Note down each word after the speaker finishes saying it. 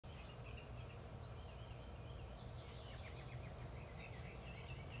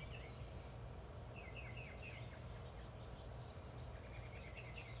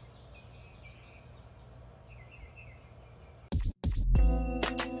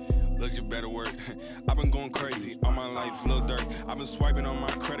better work. I've been going crazy all my life, Lil Durk. I've been swiping on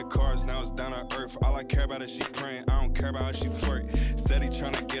my credit cards, now it's down to earth. All I care about is she praying, I don't care about how she twerk. Steady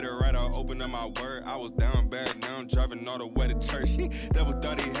trying to get it right, I'll open up my word. I was down bad, now I'm driving all the way to church. He never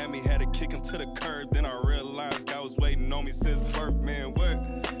thought he had me, had to kick him to the curb. Then I realized God was waiting on me since birth, man, what?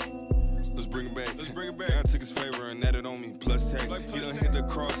 Let's bring it back. Let's bring it back. God took his favor and added on me, plus tax. He done hit the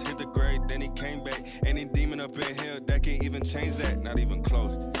cross, hit the grave, then he came back. Any demon up in hell that can't even change that. Not even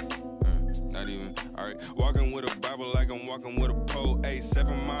close. Not even. Alright, walking with a Bible like I'm walking with a pole. Ayy,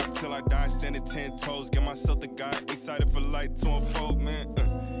 7 miles till I die, standing 10 toes. Get myself to God, excited for light to unfold, man.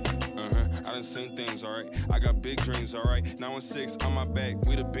 I done seen things, alright. I got big dreams, alright. Now I'm 6 on my back,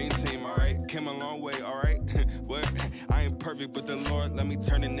 we the bean team, alright. Came a long way, alright. What? I ain't perfect, but the Lord let me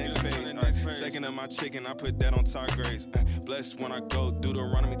turn the next page. Second of my chicken, I put that on top grades. Blessed when I go,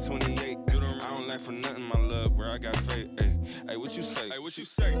 Deuteronomy 28. I don't lack for nothing, my love, bro. I got faith. Hey, what you say? Hey, what you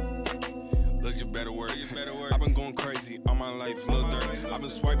say? Let's get better work. I've been going crazy all my life, Lil Durk. I've been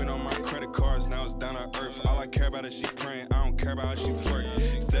swiping on my credit cards, now it's down to earth. All I care about is she praying, I don't care about how she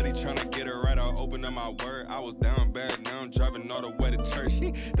twerk. Steady trying to get it right, I'll open up my word. I was down bad, now I'm driving all the way to church.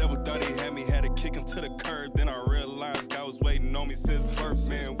 He never thought he had me, had to kick him to the curb. Then I realized God was waiting on me since birth,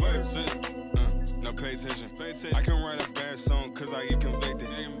 man. Now pay attention. I can write a bad song cause I get convicted.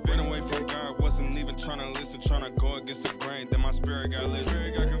 Running away from God, wasn't even trying to listen, trying to go against the grain. Then my spirit got lit,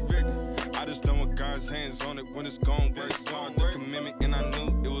 got convicted. I just know when God's hands on it, when it's gone, work hard, the commitment, and I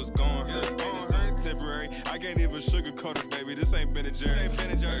knew it was gone. Hurt, this ain't temporary. I can't even sugarcoat it, baby. This ain't Ben and Jerry.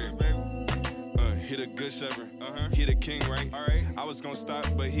 Baby. He the good shepherd. He the king, right? Alright. I was gonna stop,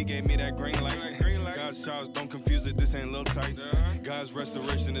 but he gave me that green light. God's child, don't confuse it. This ain't little tights. God's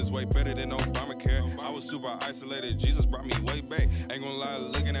restoration is way better than Obamacare. I was super isolated. Jesus brought me way back. Ain't gonna lie,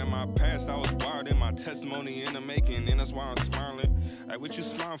 looking at my past, I was wired in my testimony in the making, and that's why I'm smiling. Hey, what you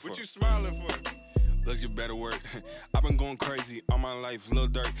smiling for? What you smiling for? Let's get better work. I've been going crazy all my life, Lil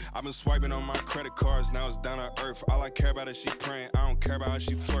Durk. I've been swiping on my credit cards, now it's down to earth. All I care about is she praying, I don't care about how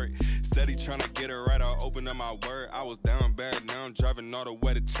she twerk. Steady trying to get it right, I'll open up my word. I was down bad, now I'm driving all the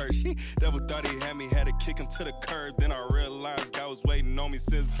way to church. He never thought he had me, had to kick him to the curb. Then I realized God was waiting on me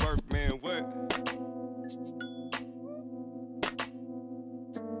since birth, man, what?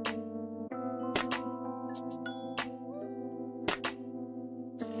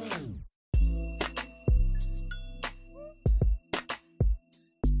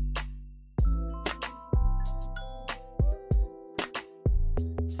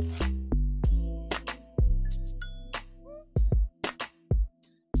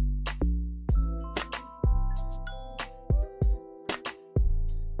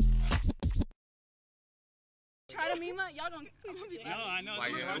 Try to meme it? Y'all gonna. No, I know.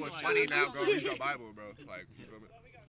 Like, yeah, it was funny now, bro. Read your Bible, bro. Like, you feel me?